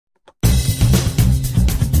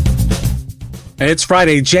It's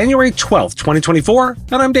Friday, January 12th, 2024,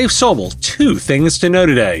 and I'm Dave Sobel. Two things to know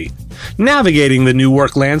today. Navigating the new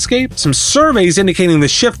work landscape, some surveys indicating the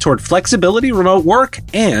shift toward flexibility, remote work,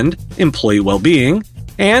 and employee well-being.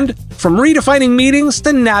 And from redefining meetings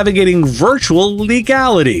to navigating virtual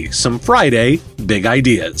legality, some Friday big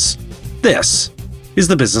ideas. This is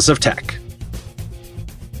the Business of Tech.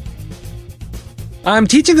 I'm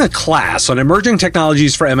teaching a class on emerging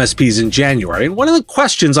technologies for MSPs in January, and one of the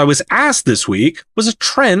questions I was asked this week was a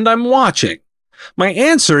trend I'm watching. My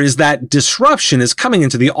answer is that disruption is coming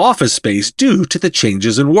into the office space due to the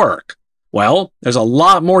changes in work. Well, there's a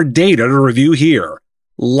lot more data to review here.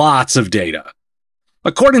 Lots of data.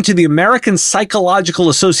 According to the American Psychological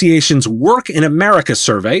Association's Work in America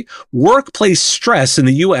survey, workplace stress in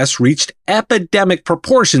the U.S. reached epidemic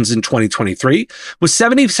proportions in 2023, with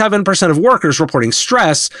 77% of workers reporting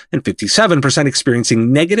stress and 57%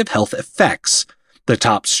 experiencing negative health effects. The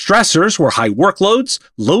top stressors were high workloads,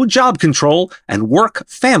 low job control, and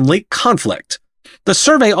work-family conflict. The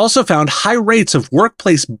survey also found high rates of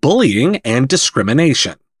workplace bullying and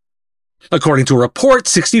discrimination. According to a report,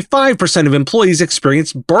 65% of employees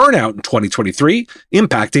experienced burnout in 2023,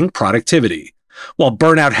 impacting productivity. While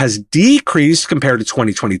burnout has decreased compared to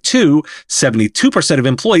 2022, 72% of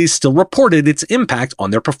employees still reported its impact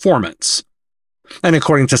on their performance. And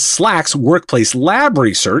according to Slack's Workplace Lab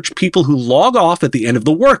research, people who log off at the end of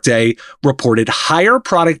the workday reported higher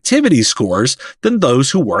productivity scores than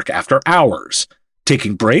those who work after hours.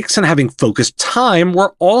 Taking breaks and having focused time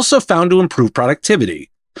were also found to improve productivity.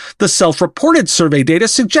 The self-reported survey data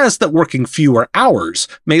suggests that working fewer hours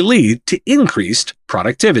may lead to increased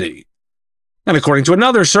productivity. And according to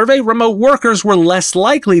another survey, remote workers were less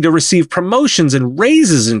likely to receive promotions and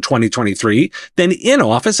raises in 2023 than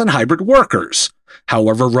in-office and hybrid workers.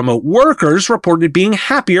 However, remote workers reported being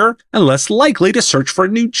happier and less likely to search for a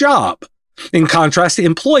new job. In contrast,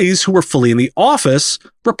 employees who were fully in the office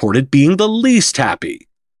reported being the least happy.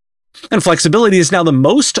 And flexibility is now the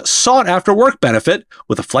most sought-after work benefit,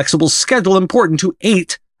 with a flexible schedule important to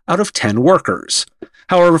 8 out of 10 workers.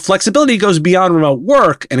 However, flexibility goes beyond remote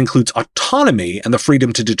work and includes autonomy and the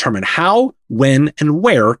freedom to determine how, when, and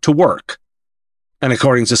where to work. And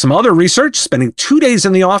according to some other research, spending 2 days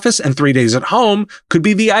in the office and 3 days at home could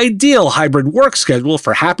be the ideal hybrid work schedule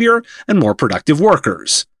for happier and more productive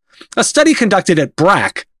workers. A study conducted at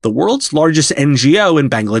BRAC, the world's largest NGO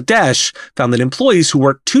in Bangladesh, found that employees who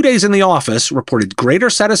worked 2 days in the office reported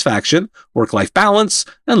greater satisfaction, work-life balance,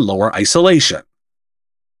 and lower isolation.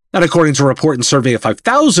 And according to a report and survey of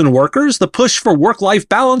 5,000 workers, the push for work-life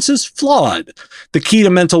balance is flawed. The key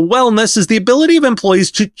to mental wellness is the ability of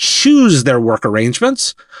employees to choose their work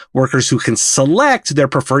arrangements. Workers who can select their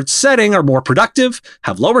preferred setting are more productive,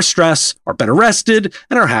 have lower stress, are better rested,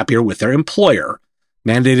 and are happier with their employer.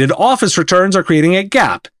 Mandated office returns are creating a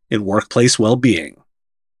gap in workplace well-being.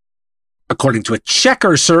 According to a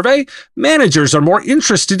Checker survey, managers are more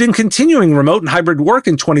interested in continuing remote and hybrid work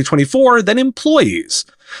in 2024 than employees.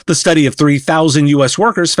 The study of 3,000 U.S.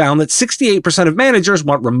 workers found that 68% of managers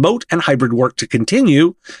want remote and hybrid work to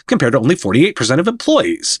continue, compared to only 48% of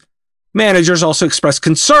employees. Managers also expressed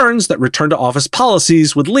concerns that return-to-office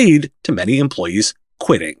policies would lead to many employees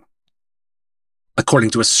quitting. According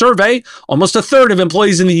to a survey, almost a third of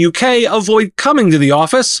employees in the UK avoid coming to the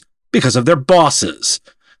office because of their bosses.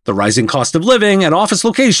 The rising cost of living and office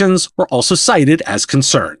locations were also cited as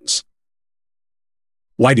concerns.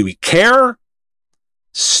 Why do we care?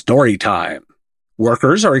 Story time.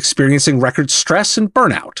 Workers are experiencing record stress and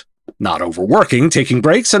burnout. Not overworking, taking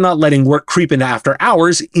breaks, and not letting work creep into after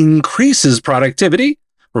hours increases productivity.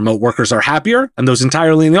 Remote workers are happier, and those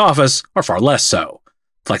entirely in the office are far less so.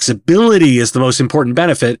 Flexibility is the most important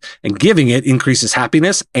benefit, and giving it increases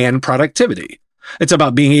happiness and productivity. It's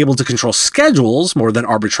about being able to control schedules more than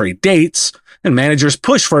arbitrary dates, and managers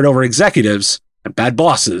push for it over executives, and bad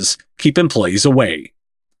bosses keep employees away.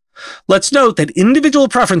 Let's note that individual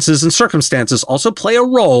preferences and circumstances also play a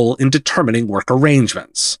role in determining work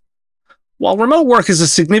arrangements. While remote work is a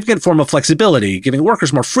significant form of flexibility, giving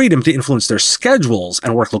workers more freedom to influence their schedules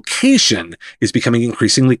and work location is becoming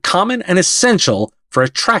increasingly common and essential for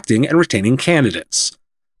attracting and retaining candidates.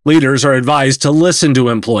 Leaders are advised to listen to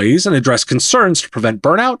employees and address concerns to prevent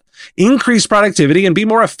burnout, increase productivity, and be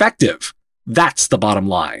more effective. That's the bottom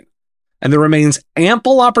line. And there remains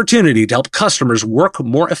ample opportunity to help customers work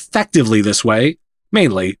more effectively this way,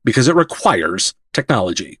 mainly because it requires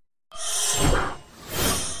technology.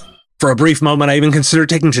 For a brief moment, I even considered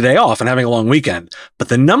taking today off and having a long weekend, but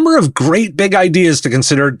the number of great big ideas to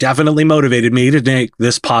consider definitely motivated me to make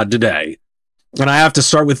this pod today. And I have to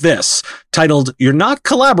start with this, titled, "You're not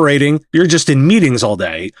collaborating, you're just in meetings all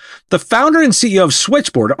day." The founder and CEO of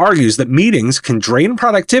Switchboard argues that meetings can drain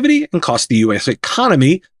productivity and cost the U.S.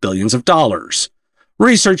 economy billions of dollars.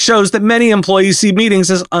 Research shows that many employees see meetings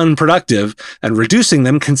as unproductive, and reducing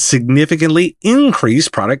them can significantly increase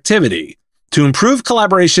productivity. To improve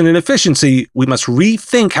collaboration and efficiency, we must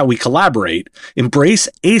rethink how we collaborate, embrace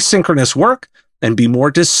asynchronous work, and be more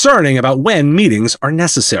discerning about when meetings are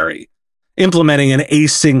necessary. Implementing an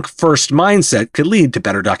async-first mindset could lead to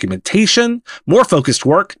better documentation, more focused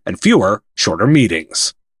work, and fewer, shorter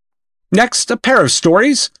meetings. Next, a pair of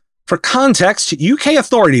stories. For context, UK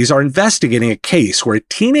authorities are investigating a case where a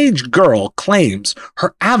teenage girl claims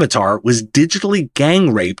her avatar was digitally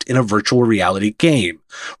gang-raped in a virtual reality game,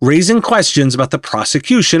 raising questions about the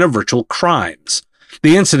prosecution of virtual crimes.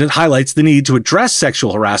 The incident highlights the need to address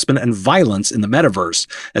sexual harassment and violence in the metaverse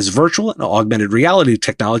as virtual and augmented reality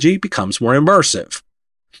technology becomes more immersive.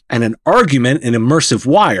 And an argument in Immersive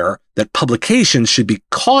Wire that publications should be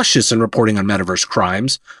cautious in reporting on metaverse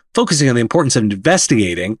crimes, focusing on the importance of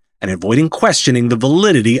investigating and avoiding questioning the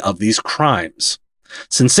validity of these crimes.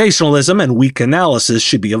 Sensationalism and weak analysis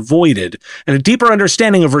should be avoided, and a deeper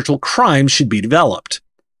understanding of virtual crimes should be developed.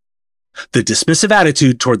 The dismissive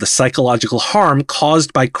attitude toward the psychological harm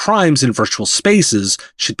caused by crimes in virtual spaces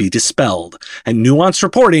should be dispelled, and nuanced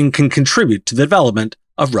reporting can contribute to the development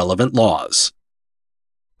of relevant laws.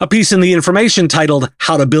 A piece in The Information titled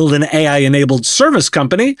 "How to Build an AI-Enabled Service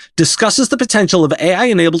Company" discusses the potential of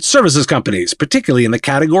AI-enabled services companies, particularly in the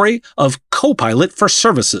category of Copilot for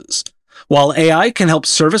services. While AI can help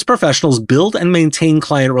service professionals build and maintain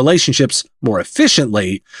client relationships more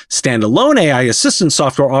efficiently, standalone AI assistant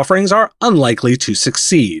software offerings are unlikely to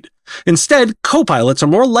succeed. Instead, copilots are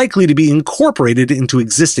more likely to be incorporated into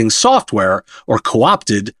existing software or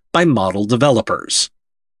co-opted by model developers.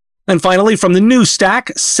 And finally, from the new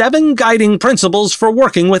stack, 7 guiding principles for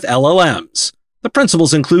working with LLMs. The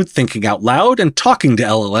principles include thinking out loud and talking to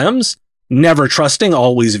LLMs, never trusting,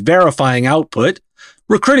 always verifying output,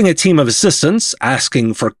 recruiting a team of assistants,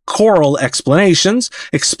 asking for choral explanations,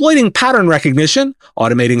 exploiting pattern recognition,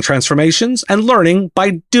 automating transformations, and learning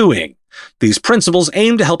by doing. These principles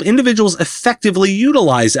aim to help individuals effectively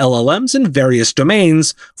utilize LLMs in various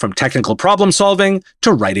domains, from technical problem solving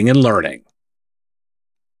to writing and learning.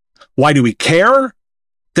 Why do we care?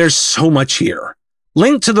 There's so much here.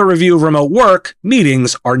 Linked to the review of remote work,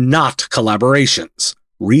 meetings are not collaborations.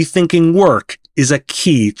 Rethinking work is a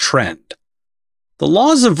key trend. The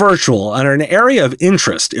laws of virtual are an area of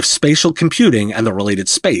interest if spatial computing and the related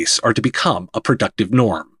space are to become a productive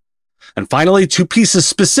norm. And finally, 2 pieces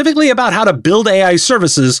specifically about how to build AI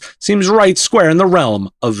services seems right square in the realm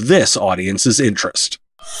of this audience's interest.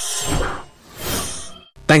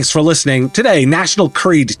 Thanks for listening. Today, National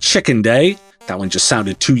Curried Chicken Day. That one just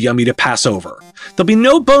sounded too yummy to pass over. There'll be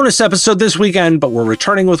no bonus episode this weekend, but we're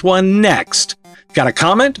returning with one next. Got a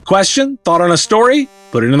comment, question, thought on a story?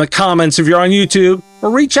 Put it in the comments if you're on YouTube, or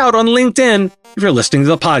reach out on LinkedIn if you're listening to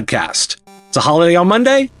the podcast. It's a holiday on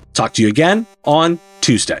Monday. Talk to you again on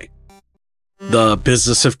Tuesday. The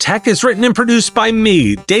Business of Tech is written and produced by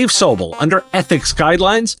me, Dave Sobel, under ethics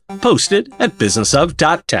guidelines posted at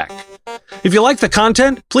businessof.tech. If you like the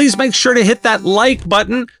content, please make sure to hit that like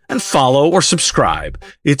button and follow or subscribe.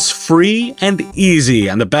 It's free and easy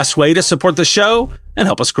and the best way to support the show and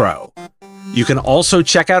help us grow. You can also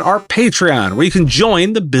check out our Patreon, where you can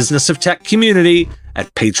join the Business of Tech community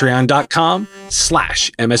at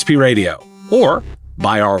patreon.com/MSP Radio, or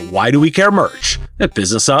buy our Why Do We Care merch at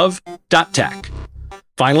businessof.tech.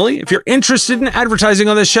 Finally, if you're interested in advertising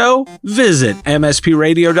on the show, visit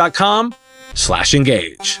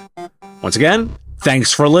mspradio.com/engage. Once again,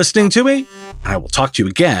 thanks for listening to me, and I will talk to you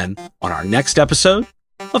again on our next episode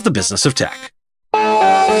of The Business of Tech.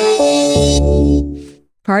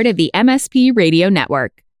 Part of the MSP Radio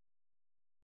Network.